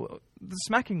distasteful. The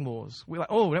smacking laws. We're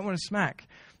like, oh, we don't want to smack.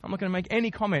 I'm not going to make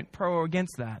any comment pro or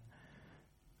against that.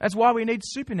 That's why we need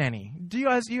Super Nanny. You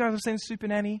guys have seen Super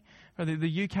Nanny? Or the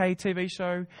UK TV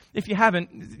show? If you haven't,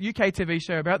 UK TV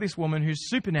show about this woman who's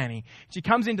Super Nanny. She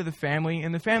comes into the family,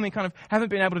 and the family kind of haven't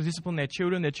been able to discipline their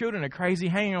children. Their children are crazy,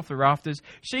 hanging off the rafters.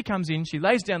 She comes in, she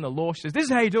lays down the law, she says, this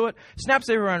is how you do it, snaps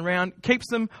everyone around, keeps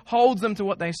them, holds them to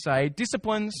what they say,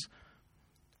 disciplines.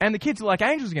 And the kids are like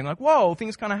angels again, like, whoa,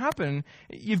 things kind of happen.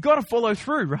 You've got to follow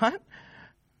through, right?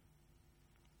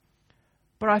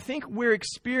 But I think we're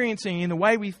experiencing, in the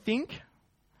way we think,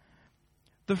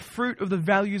 the fruit of the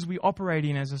values we operate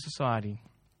in as a society.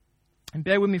 And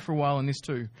bear with me for a while on this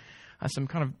too. Some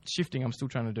kind of shifting I'm still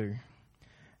trying to do.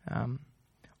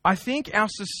 I think our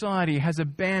society has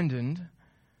abandoned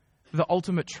the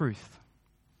ultimate truth.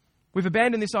 We've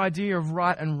abandoned this idea of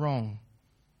right and wrong.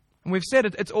 And we've said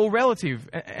it's all relative.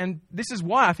 And this is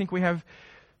why I think we have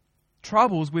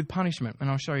troubles with punishment. And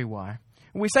I'll show you why.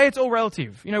 We say it's all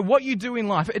relative. You know, what you do in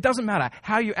life, it doesn't matter.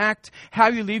 How you act, how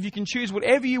you live, you can choose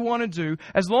whatever you want to do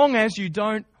as long as you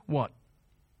don't what?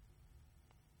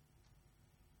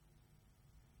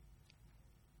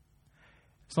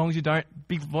 As long as you don't,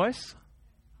 big voice,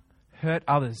 hurt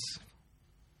others.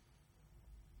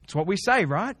 It's what we say,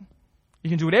 right? You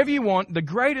can do whatever you want. The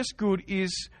greatest good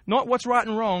is not what's right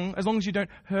and wrong as long as you don't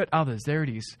hurt others. There it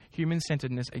is.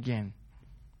 Human-centeredness again.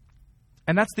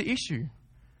 And that's the issue.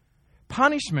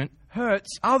 Punishment hurts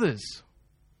others.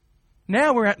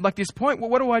 Now we're at like this point. Well,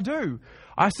 what do I do?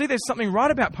 I see there's something right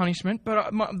about punishment,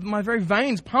 but my very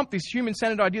veins pump this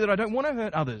human-centered idea that I don't want to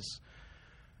hurt others.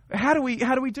 How do we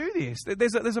do this?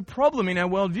 There's a problem in our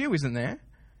worldview, isn't there?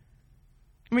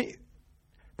 I mean,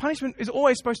 punishment is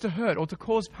always supposed to hurt or to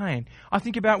cause pain. I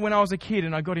think about when I was a kid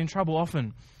and I got in trouble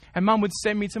often, and Mum would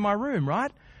send me to my room,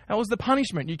 right? That was the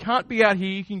punishment. You can't be out here,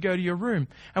 you can go to your room.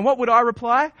 And what would I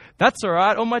reply? That's all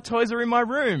right, all my toys are in my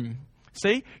room.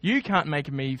 See, you can't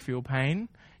make me feel pain.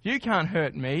 You can't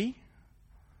hurt me.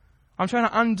 I'm trying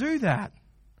to undo that.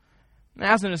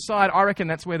 Now, as an aside, I reckon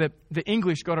that's where the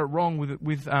English got it wrong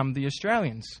with the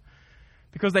Australians.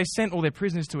 Because they sent all their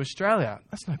prisoners to Australia.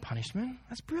 That's no punishment.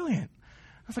 That's brilliant.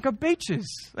 It's like a beaches,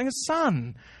 like a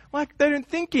sun. Like, they weren't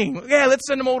thinking, yeah, let's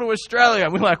send them all to Australia.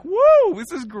 We're like, woo,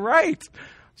 this is great.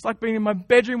 It's like being in my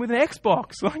bedroom with an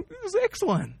Xbox. Like, this is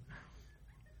excellent.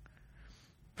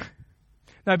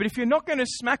 No, but if you're not going to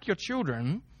smack your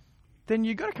children, then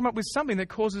you've got to come up with something that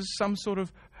causes some sort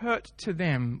of hurt to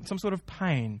them, some sort of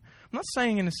pain. I'm not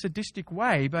saying in a sadistic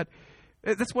way, but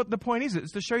that's what the point is.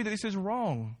 It's to show you that this is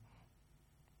wrong.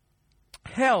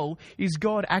 Hell is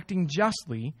God acting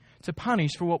justly to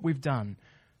punish for what we've done.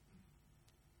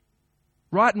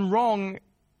 Right and wrong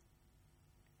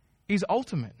is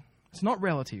ultimate. It's not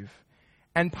relative.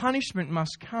 And punishment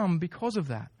must come because of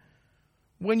that.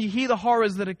 When you hear the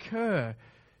horrors that occur,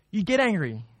 you get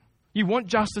angry. You want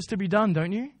justice to be done,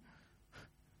 don't you?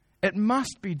 It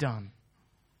must be done.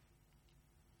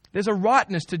 There's a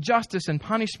rightness to justice and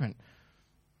punishment.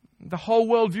 The whole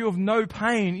worldview of no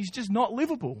pain is just not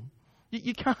livable.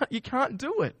 You can't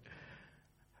do it.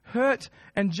 Hurt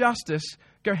and justice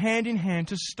go hand in hand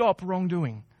to stop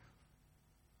wrongdoing.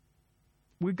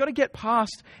 We've got to get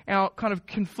past our kind of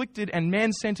conflicted and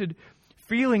man-centered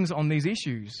feelings on these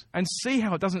issues and see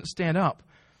how it doesn't stand up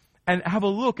and have a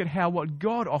look at how what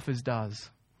God offers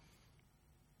does.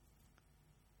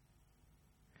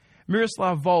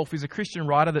 Miroslav Volf is a Christian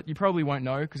writer that you probably won't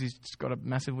know because he's just got a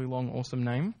massively long, awesome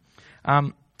name.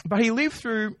 But he lived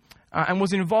through and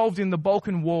was involved in the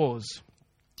Balkan Wars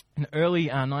in the early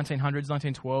 1900s,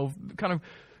 1912, kind of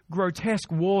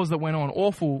grotesque wars that went on,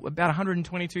 awful, about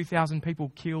 122,000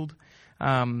 people killed.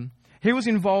 He was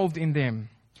involved in them.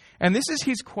 And this is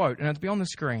his quote, and it'll be on the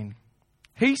screen.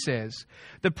 He says,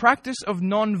 "The practice of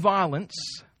non-violence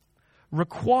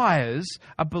requires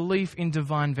a belief in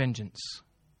divine vengeance.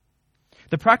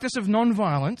 The practice of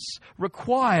non-violence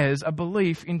requires a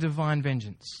belief in divine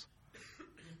vengeance.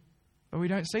 But we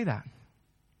don't see that.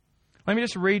 Let me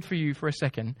just read for you for a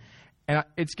second, and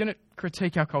it's going to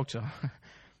critique our culture.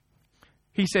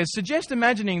 He says, suggest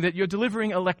imagining that you're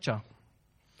delivering a lecture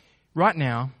right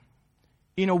now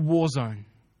in a war zone.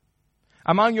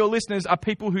 Among your listeners are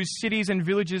people whose cities and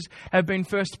villages have been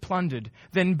first plundered,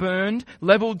 then burned,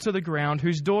 leveled to the ground,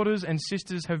 whose daughters and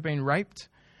sisters have been raped,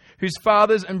 whose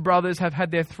fathers and brothers have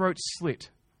had their throats slit.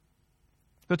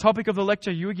 The topic of the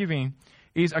lecture you are giving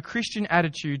is a Christian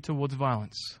attitude towards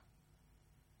violence.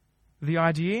 The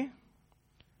idea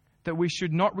that we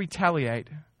should not retaliate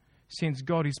since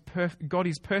God is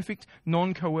perfect,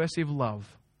 non-coercive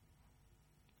love.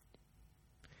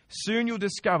 Soon you'll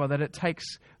discover that it takes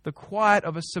the quiet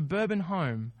of a suburban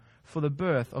home for the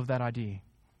birth of that idea.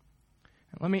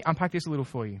 Let me unpack this a little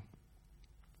for you.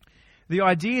 The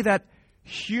idea that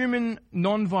human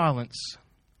non-violence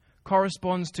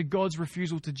corresponds to God's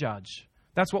refusal to judge.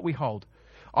 That's what we hold.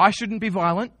 I shouldn't be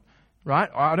violent, right?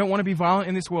 I don't want to be violent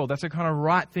in this world. That's a kind of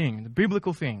right thing, the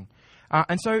biblical thing.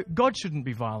 And so God shouldn't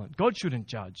be violent. God shouldn't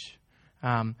judge.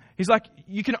 He's like,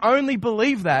 you can only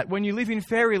believe that when you live in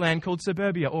fairyland called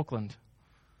suburbia, Auckland.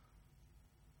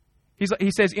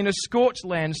 He says, in a scorched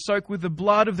land soaked with the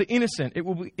blood of the innocent, it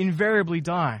will invariably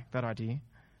die, that idea.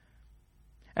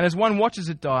 And as one watches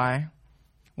it die,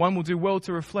 one will do well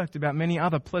to reflect about many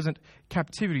other pleasant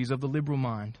captivities of the liberal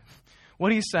mind.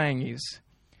 What he's saying is,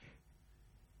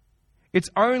 it's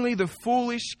only the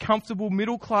foolish, comfortable,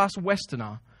 middle-class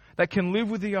Westerner that can live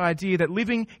with the idea that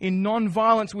living in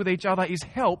non-violence with each other is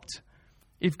helped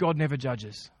if God never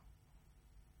judges.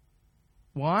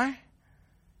 Why?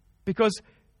 Because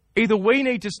either we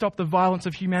need to stop the violence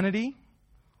of humanity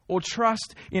or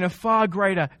trust in a far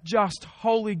greater, just,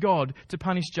 holy God to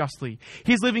punish justly.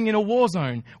 He's living in a war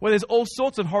zone where there's all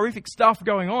sorts of horrific stuff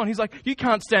going on. He's like, you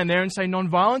can't stand there and say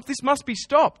non-violence. This must be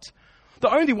stopped.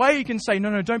 The only way you can say,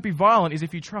 no, don't be violent is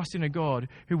if you trust in a God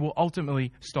who will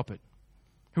ultimately stop it,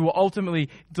 who will ultimately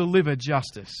deliver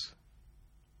justice.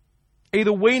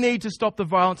 Either we need to stop the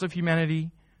violence of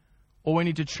humanity, or we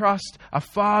need to trust a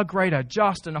far greater,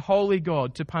 just and holy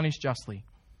God to punish justly.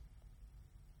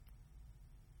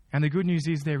 And the good news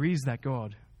is there is that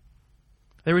God.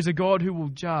 There is a God who will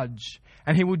judge,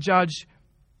 and He will judge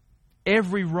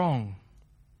every wrong.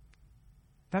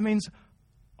 That means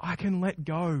I can let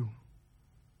go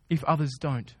if others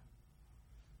don't.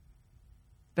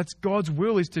 That's God's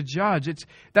will, is to judge.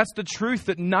 That's the truth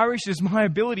that nourishes my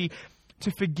ability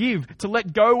to forgive, to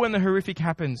let go when the horrific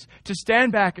happens, to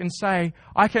stand back and say,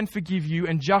 I can forgive you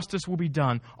and justice will be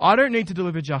done. I don't need to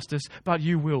deliver justice, but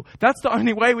you will. That's the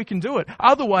only way we can do it.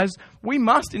 Otherwise, we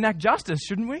must enact justice,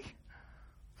 shouldn't we?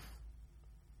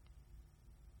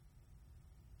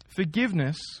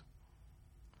 Forgiveness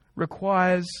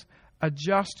requires a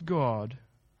just God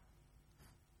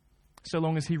so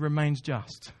long as He remains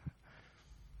just.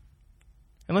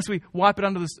 Unless we wipe it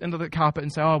under the carpet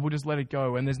and say, we'll just let it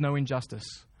go and there's no injustice,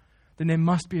 then there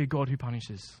must be a God who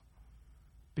punishes.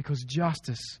 Because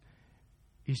justice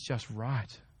is just right.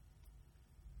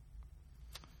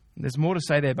 There's more to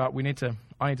say there, but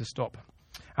I need to stop.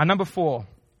 Number 4,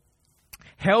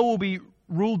 hell will be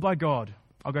ruled by God.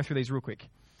 I'll go through these real quick.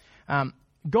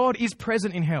 God is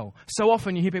present in hell. So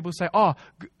often you hear people say,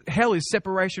 hell is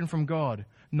separation from God.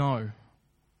 No.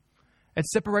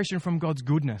 It's separation from God's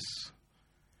goodness.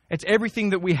 It's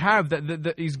everything that we have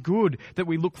that is good, that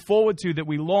we look forward to, that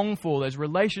we long for, those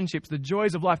relationships, the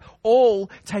joys of life, all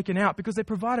taken out because they're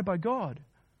provided by God.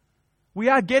 We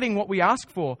are getting what we ask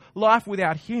for, life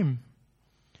without Him.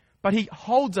 But He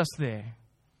holds us there.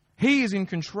 He is in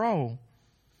control.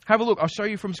 Have a look. I'll show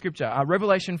you from Scripture.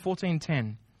 Revelation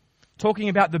 14:10. Talking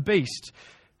about the beast.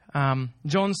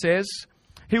 John says,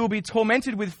 he will be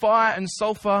tormented with fire and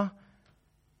sulfur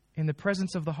in the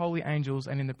presence of the holy angels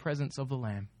and in the presence of the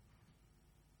Lamb.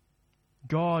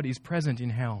 God is present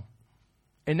in hell,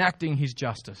 enacting His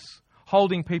justice,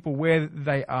 holding people where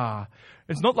they are.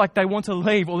 It's not like they want to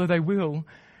leave, although they will.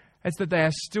 It's that they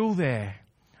are still there,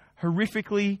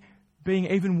 horrifically being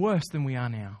even worse than we are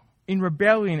now, in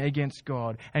rebellion against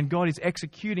God, and God is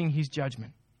executing His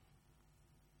judgment.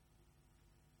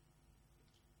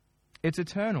 It's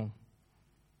eternal.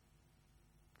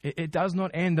 It does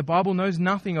not end. The Bible knows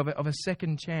nothing of a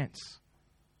second chance.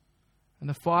 And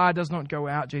the fire does not go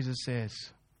out, Jesus says.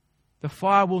 The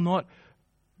fire will not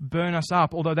burn us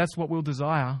up, although that's what we'll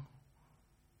desire.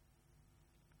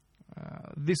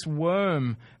 This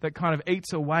worm that kind of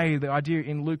eats away, the idea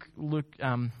in Luke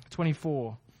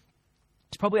 24,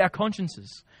 it's probably our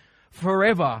consciences.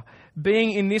 forever,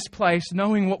 being in this place,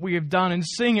 knowing what we have done and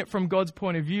seeing it from God's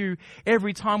point of view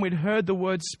every time we'd heard the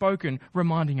words spoken,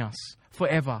 reminding us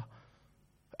forever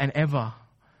and ever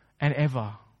and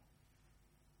ever.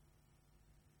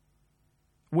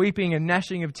 Weeping and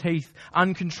gnashing of teeth,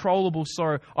 uncontrollable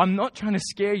sorrow. I'm not trying to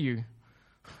scare you.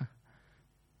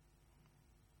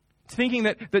 Thinking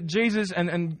that Jesus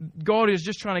and God is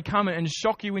just trying to come and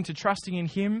shock you into trusting in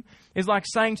Him is like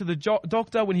saying to the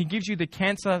doctor when he gives you the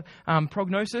cancer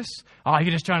prognosis, "Oh,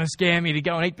 you're just trying to scare me to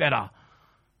go and eat better."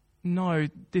 No,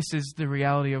 this is the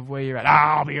reality of where you're at.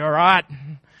 I'll be all right.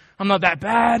 I'm not that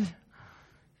bad.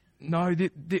 No,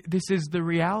 this is the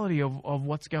reality of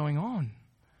what's going on.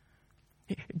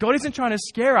 God isn't trying to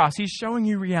scare us. He's showing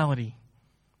you reality.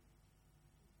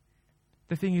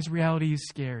 The thing is, reality is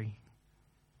scary.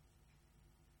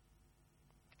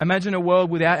 Imagine a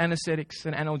world without anesthetics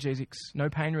and analgesics,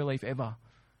 no pain relief ever.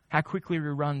 How quickly we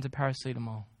run to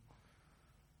paracetamol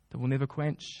that will never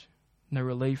quench, no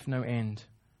relief, no end.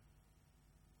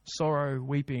 Sorrow,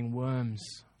 weeping, worms,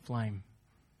 flame.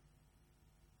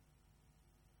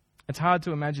 It's hard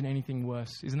to imagine anything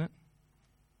worse, isn't it?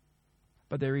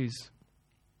 But there is.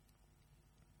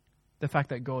 The fact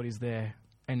that God is there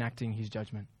enacting His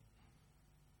judgment.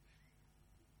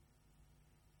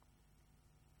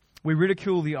 We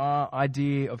ridicule the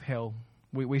idea of hell.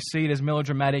 We see it as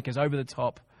melodramatic, as over the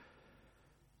top.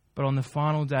 But on the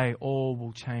final day, all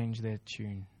will change their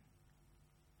tune.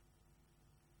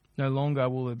 No longer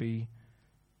will there be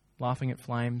laughing at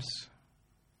flames,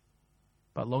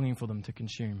 but longing for them to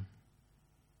consume.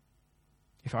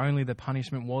 If only the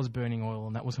punishment was burning oil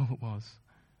and that was all it was.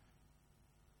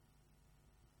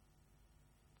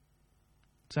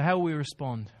 So how will we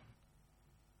respond?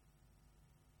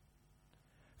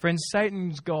 Friends,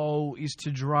 Satan's goal is to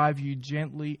drive you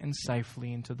gently and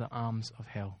safely into the arms of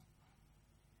hell.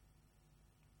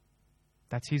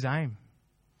 That's his aim,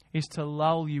 is to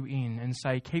lull you in and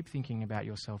say, keep thinking about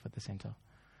yourself at the center.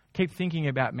 Keep thinking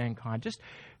about mankind. Just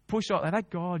push on. That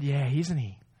God, yeah, isn't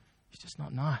he? He's just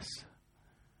not nice.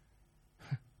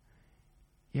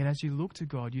 Yet as you look to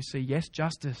God, you see, yes,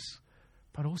 justice,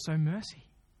 but also mercy.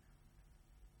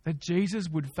 That Jesus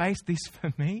would face this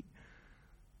for me.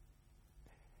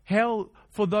 Hell,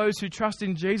 for those who trust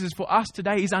in Jesus, for us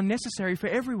today, is unnecessary for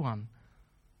everyone.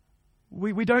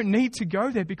 We don't need to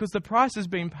go there because the price has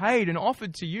been paid and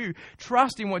offered to you.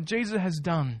 Trust in what Jesus has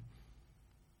done.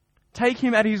 Take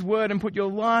him at his word and put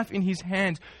your life in his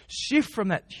hands. Shift from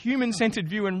that human-centered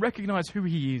view and recognize who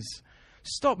he is.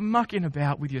 Stop mucking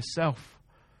about with yourself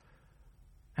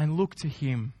and look to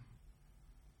him.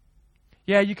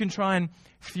 Yeah, you can try and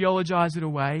theologize it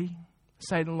away.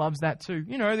 Satan loves that too.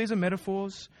 You know, these are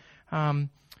metaphors.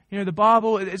 The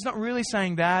Bible, it's not really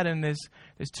saying that, and there's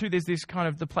this kind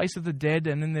of the place of the dead,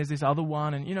 and then there's this other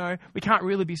one, and we can't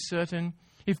really be certain.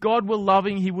 If God were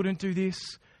loving, he wouldn't do this.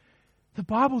 The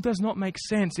Bible does not make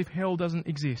sense if hell doesn't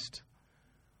exist.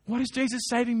 What is Jesus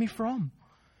saving me from?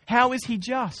 How is he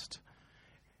just?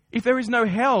 If there is no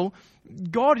hell,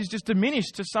 God is just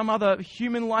diminished to some other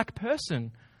human-like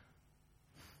person.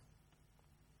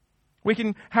 We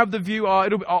can have the view,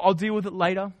 I'll deal with it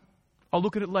later. I'll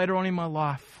look at it later on in my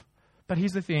life. But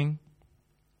here's the thing.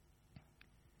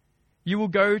 You will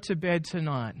go to bed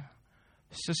tonight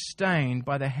sustained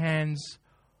by the hands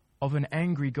of an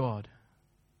angry God.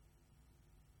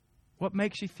 What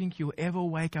makes you think you'll ever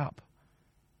wake up?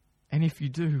 And if you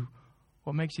do,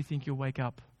 what makes you think you'll wake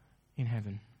up in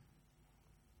heaven?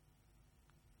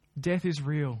 Death is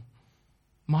real.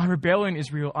 My rebellion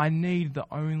is real. I need the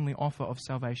only offer of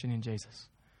salvation in Jesus.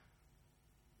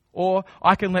 Or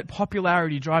I can let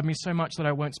popularity drive me so much that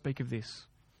I won't speak of this.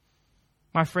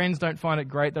 My friends don't find it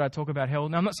great that I talk about hell.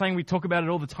 Now, I'm not saying we talk about it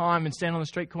all the time and stand on the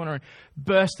street corner and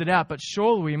burst it out, but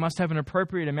surely we must have an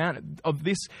appropriate amount of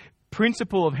this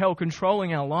principle of hell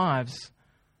controlling our lives.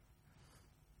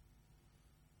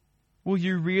 Will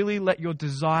you really let your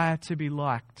desire to be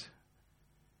liked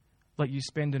let you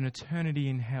spend an eternity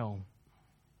in hell?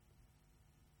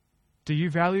 Do you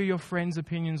value your friends'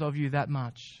 opinions of you that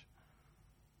much?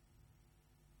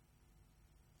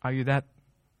 Are you that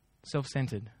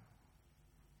self-centered?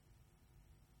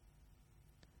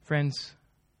 Friends,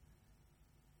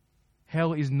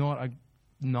 hell is not a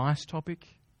nice topic.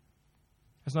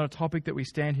 It's not a topic that we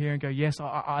stand here and go, yes,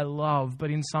 I love, but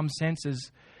in some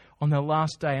senses, on the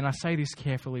last day, and I say this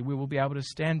carefully, we will be able to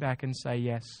stand back and say,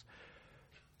 yes,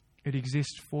 it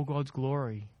exists for God's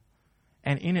glory.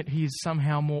 And in it, he is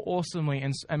somehow more awesomely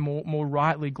and more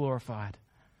rightly glorified.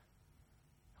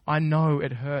 I know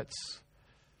it hurts.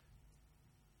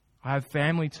 I have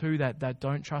family too that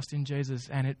don't trust in Jesus,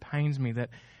 and it pains me that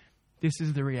This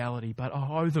is the reality, but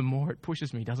oh, the more it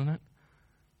pushes me, doesn't it?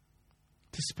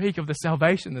 To speak of the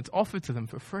salvation that's offered to them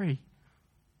for free.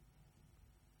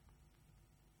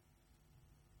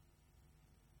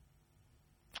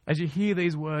 As you hear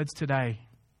these words today,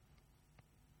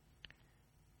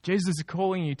 Jesus is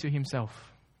calling you to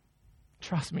himself.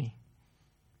 Trust me.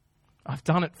 I've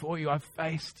done it for you. I've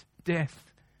faced death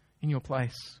in your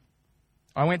place.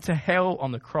 I went to hell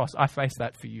on the cross. I faced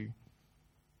that for you.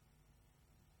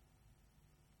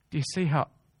 Do you see how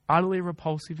utterly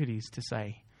repulsive it is to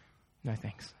say, no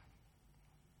thanks?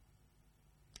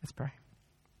 Let's pray.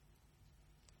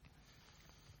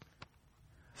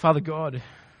 Father God,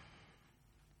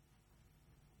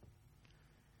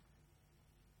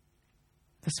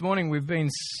 this morning we've been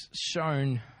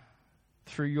shown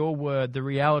through your word the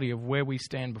reality of where we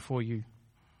stand before you.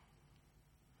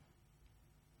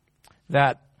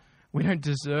 That we don't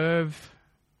deserve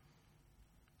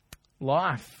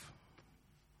life.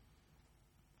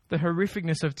 The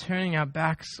horrificness of turning our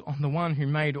backs on the one who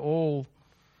made all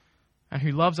and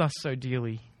who loves us so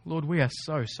dearly. Lord, we are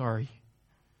so sorry.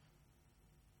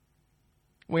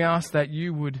 We ask that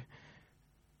you would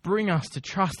bring us to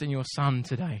trust in your Son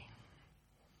today.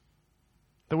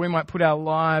 That we might put our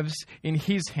lives in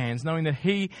his hands, knowing that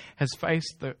he has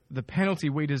faced the penalty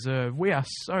we deserve. We are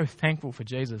so thankful for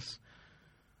Jesus.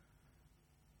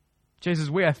 Jesus,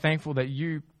 we are thankful that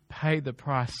you paid the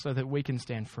price so that we can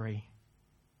stand free.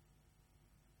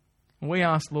 And we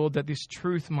ask, Lord, that this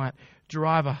truth might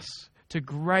drive us to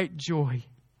great joy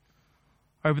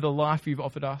over the life you've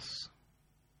offered us.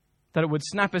 That it would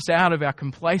snap us out of our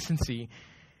complacency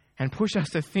and push us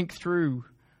to think through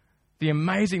the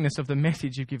amazingness of the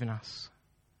message you've given us.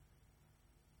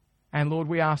 And Lord,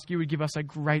 we ask you would give us a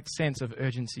great sense of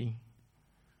urgency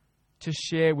to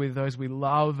share with those we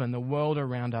love and the world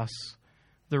around us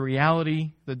the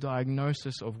reality, the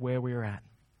diagnosis of where we're at.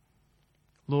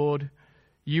 Lord,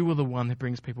 you are the one that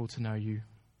brings people to know you.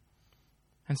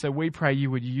 And so we pray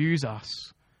you would use us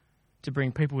to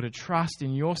bring people to trust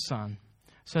in your Son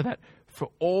so that for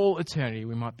all eternity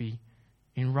we might be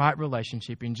in right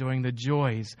relationship, enjoying the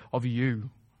joys of you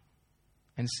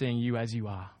and seeing you as you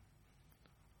are.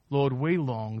 Lord, we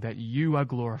long that you are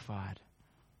glorified.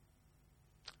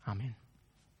 Amen.